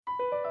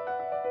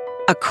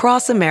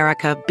Across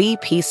America,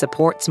 BP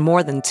supports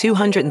more than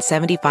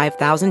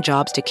 275,000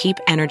 jobs to keep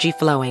energy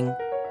flowing.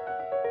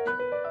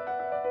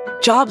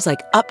 Jobs like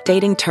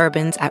updating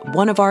turbines at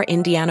one of our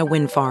Indiana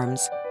wind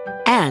farms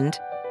and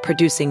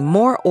producing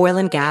more oil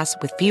and gas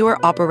with fewer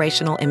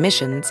operational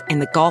emissions in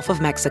the Gulf of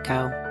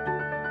Mexico.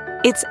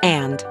 It's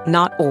and,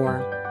 not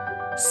or.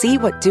 See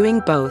what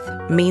doing both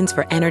means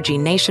for energy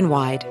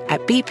nationwide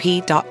at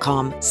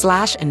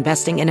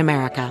bp.com/investing in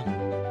America.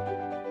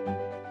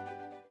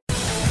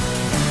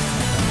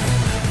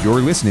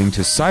 You're listening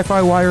to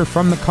Sci-Fi Wire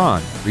from the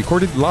Con,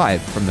 recorded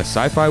live from the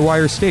Sci-Fi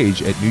Wire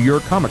stage at New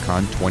York Comic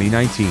Con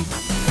 2019.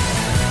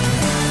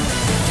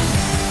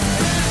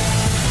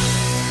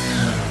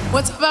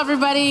 What's up,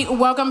 everybody?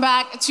 Welcome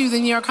back to the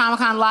New York Comic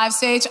Con live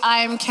stage. I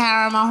am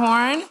Kara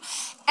Mahorn,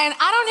 and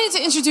I don't need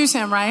to introduce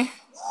him, right?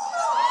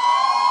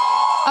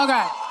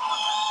 Okay.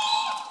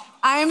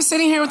 I am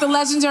sitting here with the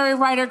legendary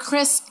writer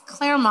Chris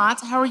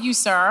Claremont. How are you,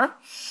 sir?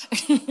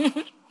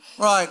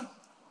 Right.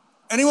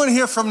 Anyone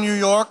here from New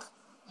York?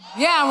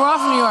 Yeah, we're all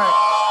from New York.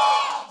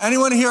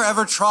 Anyone here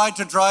ever tried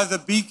to drive the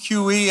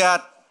BQE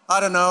at,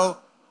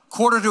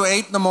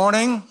 8:15 in the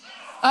morning?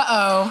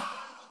 Uh-oh.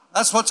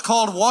 That's what's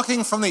called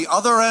walking from the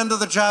other end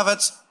of the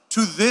Javits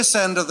to this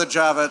end of the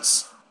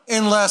Javits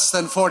in less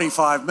than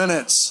 45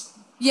 minutes.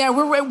 Yeah,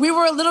 we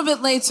were a little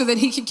bit late so that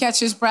he could catch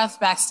his breath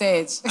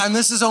backstage. And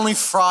this is only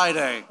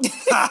Friday.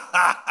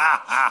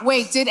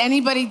 Wait, did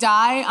anybody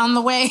die on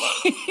the way?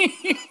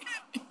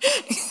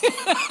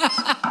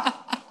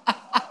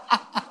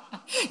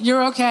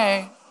 You're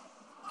okay.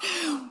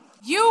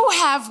 You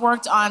have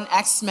worked on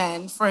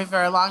X-Men for a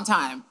very long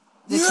time.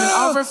 It's been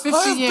over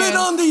 50 years. I've been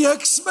on the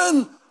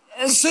X-Men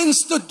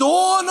since the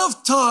dawn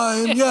of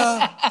time,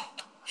 yeah.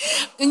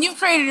 And you've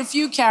created a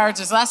few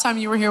characters. Last time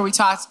you were here, we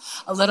talked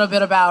a little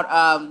bit about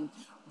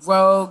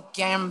Rogue,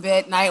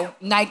 Gambit,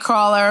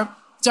 Nightcrawler,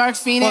 Dark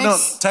Phoenix. Well,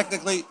 no,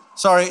 technically,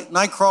 sorry,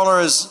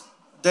 Nightcrawler is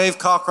Dave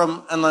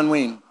Cockrum and Len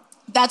Wein.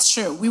 That's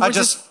true. We were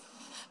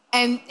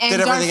and did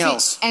everything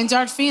else. And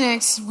Dark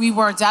Phoenix, we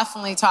were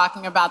definitely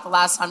talking about the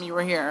last time you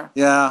were here.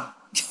 Yeah.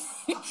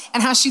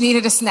 And how she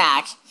needed a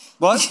snack.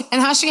 What?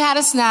 And how she had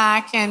a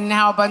snack and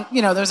how,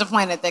 there's a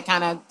planet that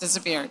kind of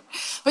disappeared.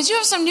 But you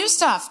have some new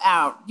stuff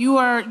out.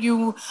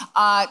 You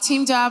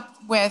teamed up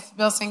with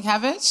Bill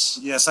Sienkiewicz.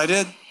 Yes, I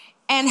did.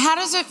 And how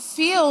does it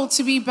feel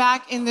to be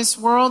back in this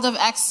world of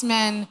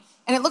X-Men?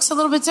 And it looks a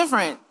little bit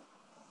different.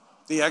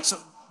 No. Yeah,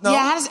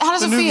 how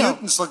does it feel? The New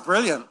Mutants look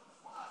brilliant.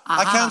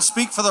 I can't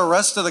speak for the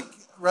rest of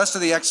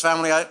the X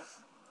family. I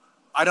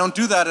don't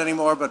do that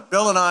anymore. But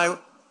Bill and I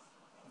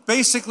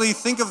basically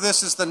think of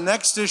this as the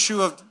next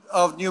issue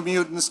of New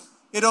Mutants.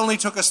 It only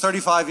took us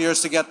 35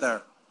 years to get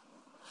there.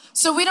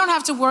 So we don't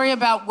have to worry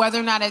about whether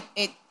or not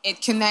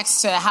it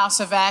connects to House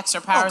of X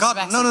or Powers of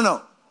X.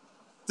 No.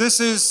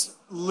 This is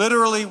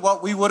literally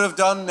what we would have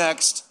done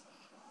next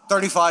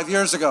 35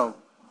 years ago.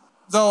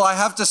 Though I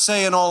have to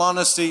say, in all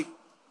honesty,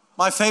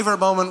 my favorite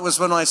moment was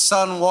when my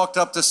son walked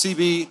up to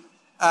CB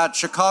at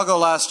Chicago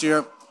last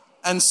year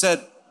and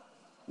said,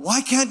 "Why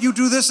can't you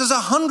do this as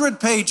 100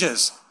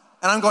 pages?"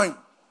 And I'm going,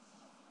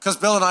 because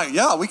Bill and I,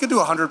 we could do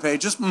 100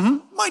 pages.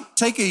 Might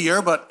take a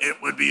year, but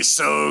it would be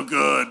so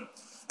good.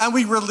 And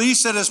we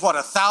release it as,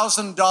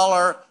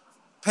 $1,000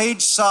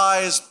 page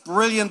size,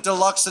 brilliant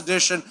deluxe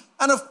edition.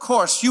 And of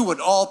course, you would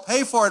all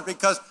pay for it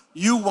because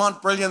you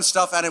want brilliant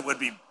stuff and it would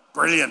be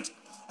brilliant.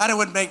 And it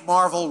would make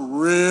Marvel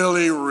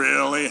really,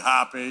 really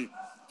happy.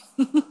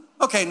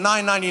 Okay,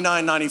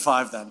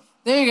 $9.99.95 then.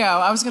 There you go.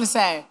 I was going to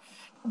say,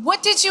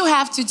 what did you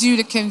have to do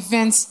to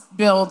convince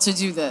Bill to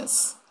do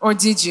this? Or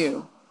did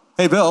you?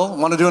 Hey, Bill,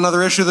 want to do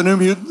another issue of the New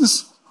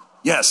Mutants?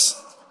 Yes.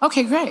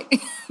 Okay, great.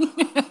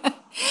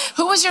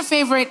 Who was your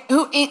favorite,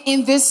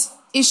 in this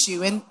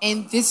issue,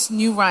 in this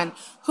new run,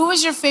 who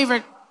was your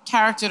favorite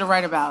character to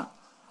write about?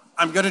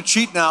 I'm going to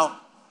cheat now.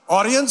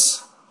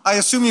 Audience, I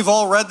assume you've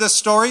all read this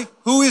story.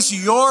 Who is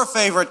your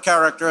favorite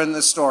character in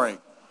this story?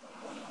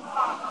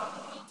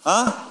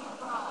 Huh?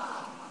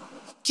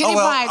 Kitty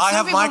Pryde. I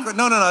have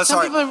No,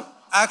 sorry.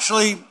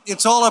 Actually,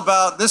 it's all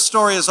about, this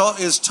story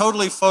is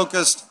totally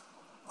focused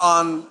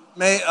on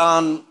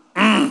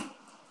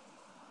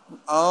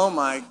oh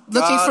my God,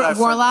 looking for I've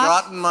Warlock?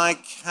 Forgotten my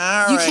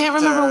character. You can't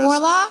remember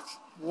Warlock?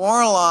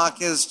 Warlock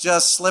has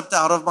just slipped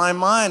out of my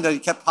mind. He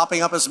kept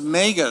popping up as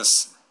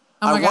Magus.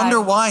 Oh my God. Wonder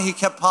why he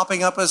kept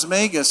popping up as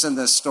Magus in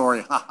this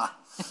story.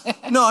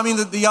 No, I mean,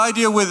 the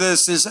idea with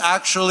this is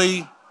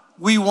actually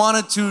we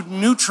wanted to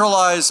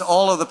neutralize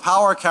all of the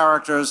power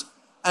characters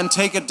and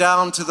take it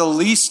down to the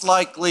least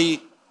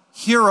likely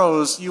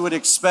heroes you would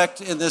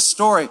expect in this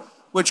story,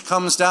 which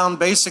comes down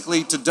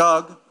basically to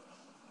Doug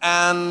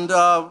and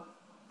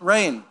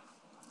Rain.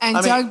 And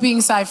Doug being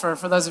Cypher,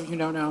 for those of you who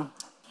don't know.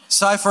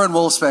 Cypher and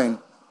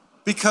Wolfsbane.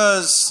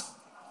 Because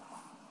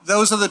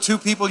those are the two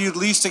people you'd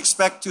least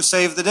expect to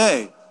save the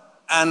day.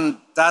 And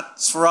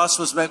that, for us,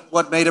 was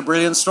what made a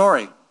brilliant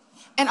story.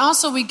 And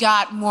also we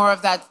got more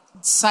of that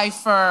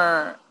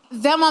Cypher,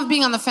 them on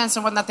being on the fence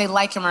on whether or not they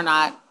like him or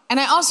not. And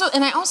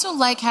I also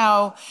like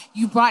how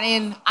you brought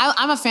in,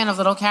 I'm a fan of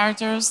little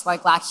characters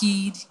like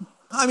Lockheed.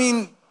 I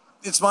mean,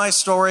 it's my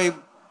story.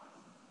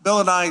 Bill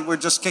and I were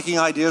just kicking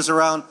ideas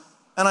around,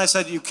 and I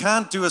said, you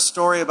can't do a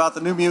story about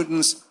the New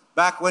Mutants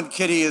back when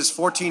Kitty is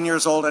 14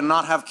 years old and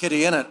not have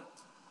Kitty in it.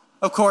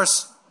 Of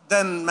course,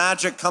 then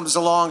Magic comes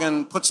along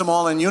and puts them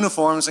all in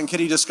uniforms, and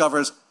Kitty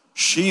discovers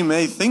she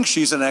may think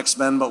she's an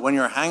X-Men, but when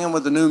you're hanging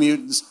with the New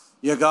Mutants,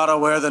 you gotta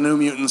wear the New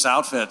Mutants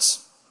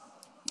outfits.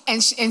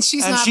 And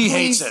she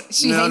hates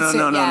it.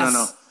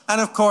 No.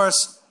 And of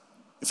course,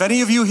 if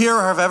any of you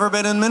here have ever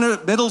been in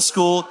middle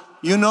school,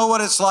 you know what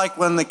it's like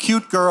when the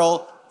cute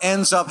girl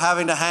ends up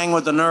having to hang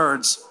with the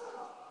nerds.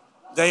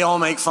 They all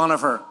make fun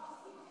of her.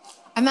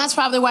 And that's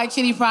probably why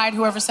Kitty Pryde,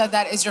 whoever said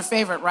that, is your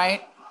favorite,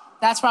 right?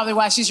 That's probably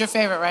why she's your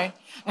favorite, right?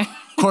 Of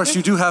course,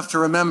 you do have to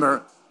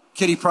remember,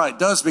 Kitty Pryde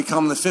does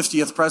become the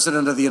 50th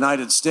president of the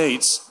United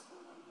States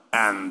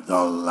and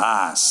the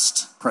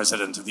last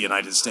president of the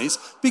United States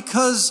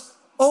because,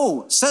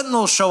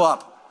 Sentinels show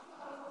up.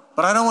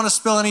 But I don't want to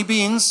spill any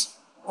beans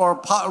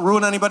or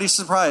ruin anybody's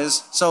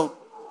surprise, so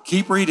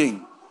keep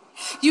reading.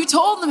 You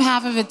told them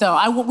half of it,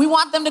 though. We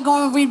want them to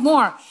go and read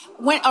more.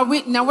 When are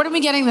we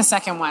getting the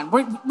second one?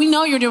 We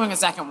know you're doing a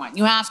second one.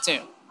 You have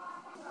to.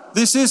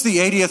 This is the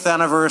 80th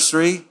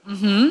anniversary.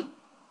 Mm-hmm.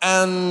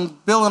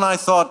 And Bill and I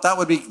thought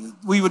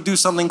we would do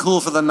something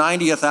cool for the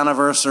 90th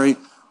anniversary,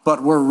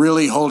 but we're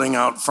really holding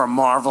out for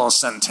Marvel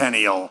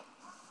Centennial.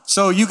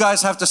 So you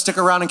guys have to stick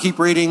around and keep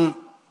reading.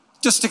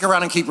 Just stick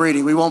around and keep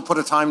reading. We won't put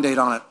a time date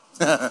on it.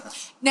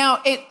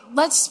 Now,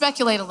 let's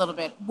speculate a little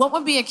bit. What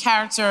would be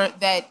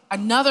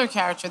another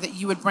character that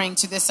you would bring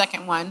to this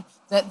second one,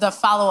 the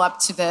follow-up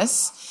to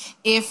this,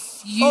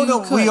 if you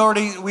could? We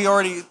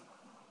already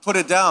put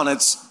it down.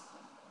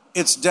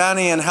 It's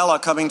Danny and Hela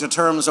coming to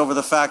terms over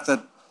the fact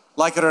that,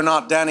 like it or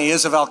not, Danny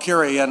is a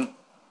Valkyrie, and,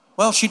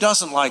 well, she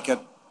doesn't like it.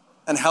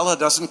 And Hela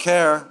doesn't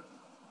care,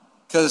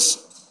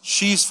 because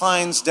she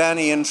finds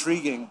Danny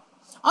intriguing.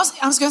 I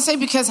was going to say,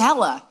 because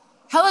Hela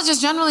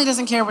just generally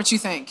doesn't care what you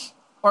think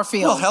or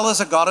feel. Well, Hela's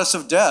a goddess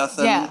of death,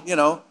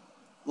 and,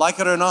 like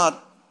it or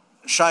not,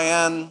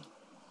 Cheyenne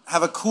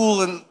have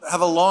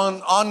a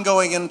long,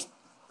 ongoing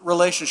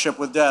relationship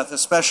with death,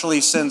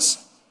 especially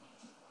since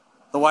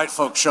the white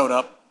folks showed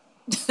up.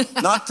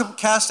 Not to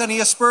cast any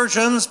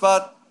aspersions,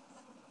 but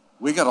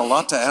we got a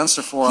lot to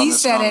answer for on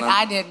this continent. He said it,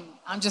 I didn't.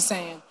 I'm just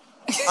saying.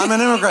 I'm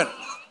an immigrant.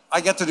 I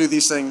get to do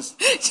these things.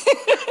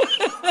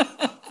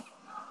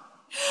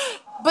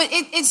 But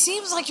it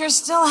seems like you're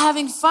still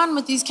having fun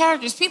with these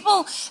characters.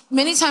 People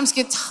many times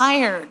get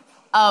tired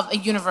of a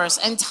universe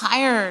and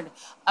tired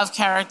of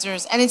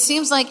characters. And it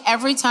seems like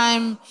every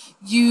time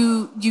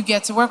you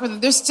get to work with them,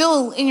 they're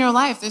still in your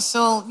life. They're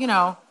still,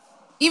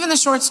 even the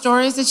short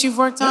stories that you've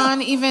worked on,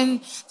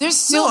 they're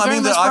still very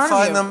much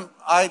part of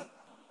you.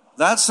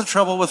 That's the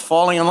trouble with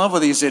falling in love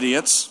with these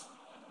idiots.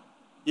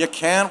 You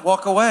can't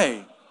walk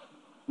away,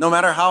 no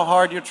matter how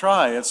hard you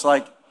try. It's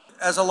like,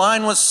 as a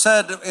line was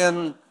said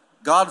in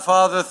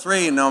Godfather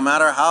 3, no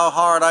matter how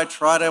hard I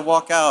try to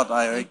walk out,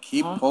 I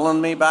keep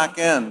pulling me back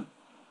in. And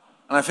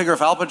I figure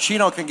if Al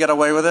Pacino can get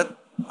away with it,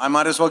 I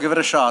might as well give it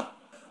a shot.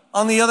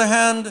 On the other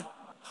hand,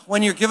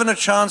 when you're given a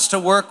chance to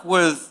work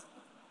with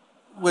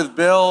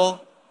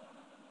Bill,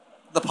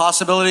 the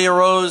possibility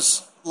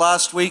arose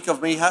last week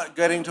of me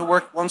getting to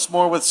work once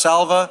more with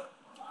Salva.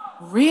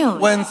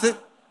 Really?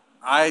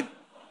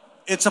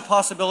 It's a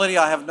possibility.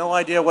 I have no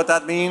idea what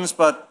that means,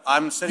 but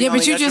I'm sitting on the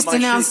edge of my seat. Yeah, but you just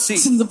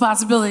announced the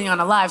possibility on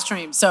a live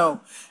stream, so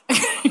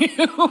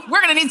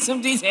we're going to need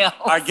some details.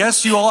 I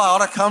guess you all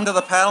ought to come to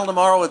the panel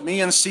tomorrow with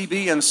me and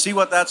CB and see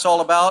what that's all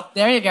about.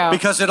 There you go.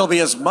 Because it'll be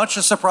as much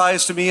a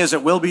surprise to me as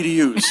it will be to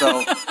you.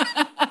 So,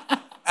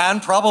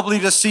 and probably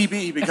to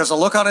CB, because the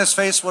look on his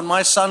face when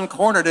my son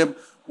cornered him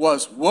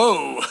was,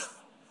 whoa.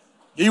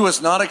 He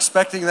was not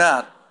expecting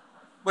that,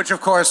 which,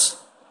 of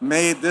course,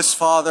 made this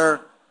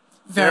father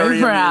very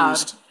proud.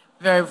 Amused.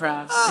 Very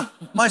proud.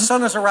 My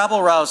son is a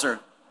rabble-rouser.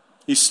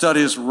 He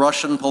studies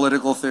Russian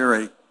political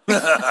theory.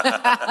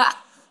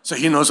 So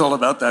he knows all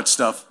about that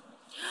stuff.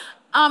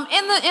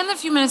 In the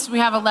few minutes we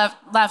have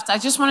left, I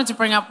just wanted to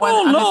bring up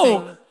one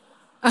other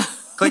thing.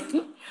 Click,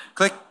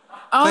 click.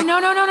 Oh, click,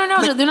 no.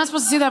 click. They're not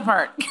supposed to see that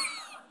part.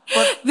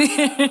 But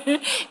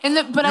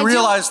you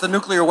realize the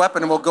nuclear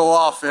weapon will go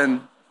off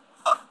in...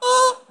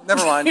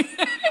 never mind.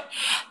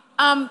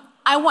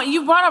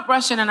 You brought up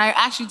Russian, and I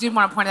actually did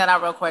want to point that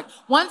out real quick.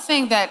 One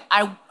thing that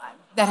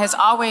has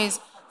always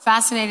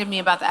fascinated me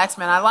about the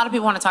X-Men, a lot of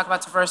people want to talk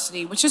about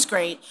diversity, which is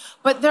great,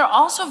 but they're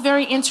also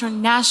very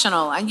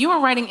international. And you were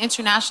writing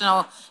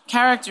international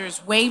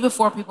characters way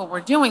before people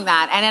were doing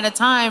that. And at a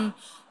time,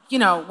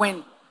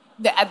 when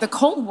the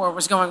Cold War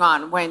was going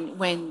on,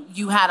 when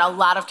you had a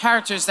lot of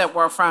characters that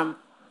were from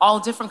all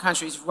different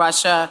countries,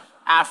 Russia,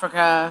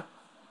 Africa,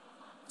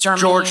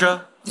 Germany.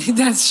 Georgia.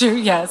 That's true,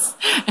 yes.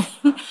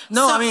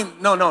 No,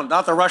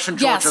 not the Russian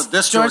Georgia. Yes,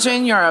 this Georgia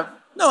in Europe.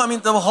 No,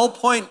 the whole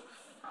point,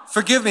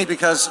 forgive me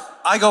because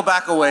I go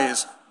back a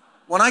ways.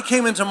 When I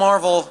came into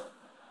Marvel,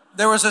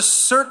 there was a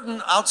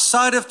certain,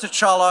 outside of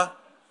T'Challa,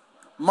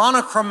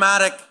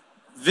 monochromatic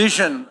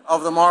vision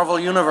of the Marvel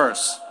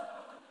Universe,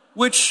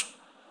 which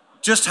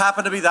just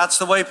happened to be that's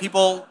the way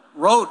people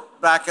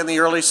wrote back in the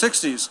early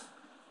 60s.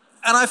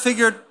 And I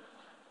figured,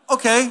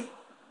 okay,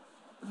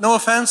 no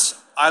offense,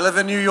 I live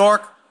in New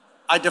York.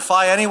 I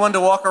defy anyone to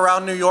walk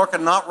around New York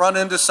and not run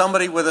into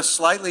somebody with a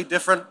slightly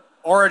different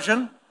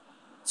origin,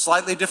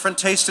 slightly different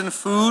taste in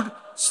food,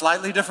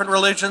 slightly different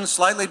religion,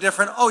 slightly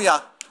different,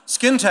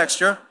 skin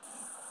texture.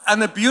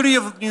 And the beauty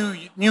of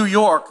New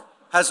York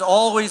has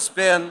always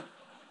been,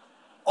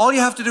 all you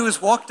have to do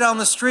is walk down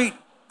the street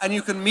and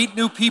you can meet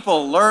new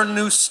people, learn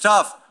new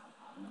stuff,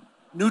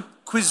 new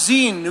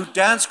cuisine, new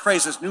dance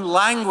crazes, new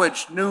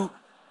language, new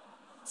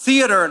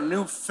theater,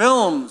 new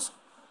films.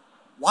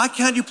 Why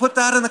can't you put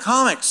that in the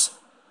comics?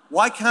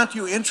 Why can't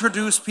you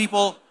introduce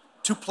people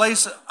to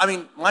places? I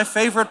mean, my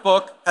favorite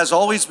book has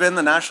always been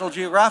the National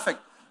Geographic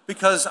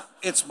because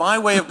it's my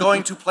way of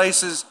going to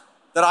places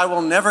that I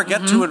will never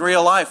get to in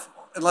real life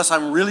unless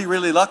I'm really,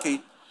 really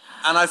lucky.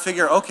 And I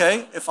figure,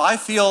 okay, if I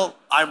feel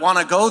I want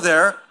to go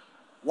there,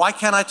 why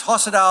can't I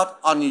toss it out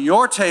on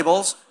your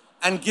tables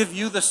and give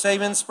you the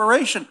same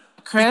inspiration?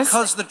 Chris?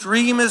 Because the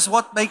dream is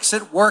what makes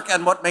it work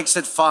and what makes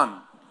it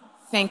fun.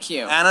 Thank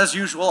you. And as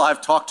usual,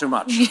 I've talked too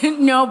much.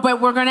 No, but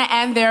we're going to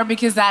end there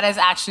because that is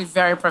actually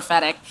very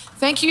prophetic.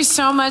 Thank you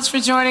so much for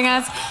joining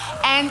us.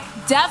 And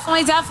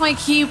definitely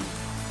keep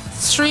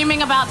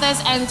streaming about this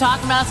and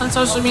talking about us on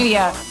social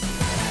media.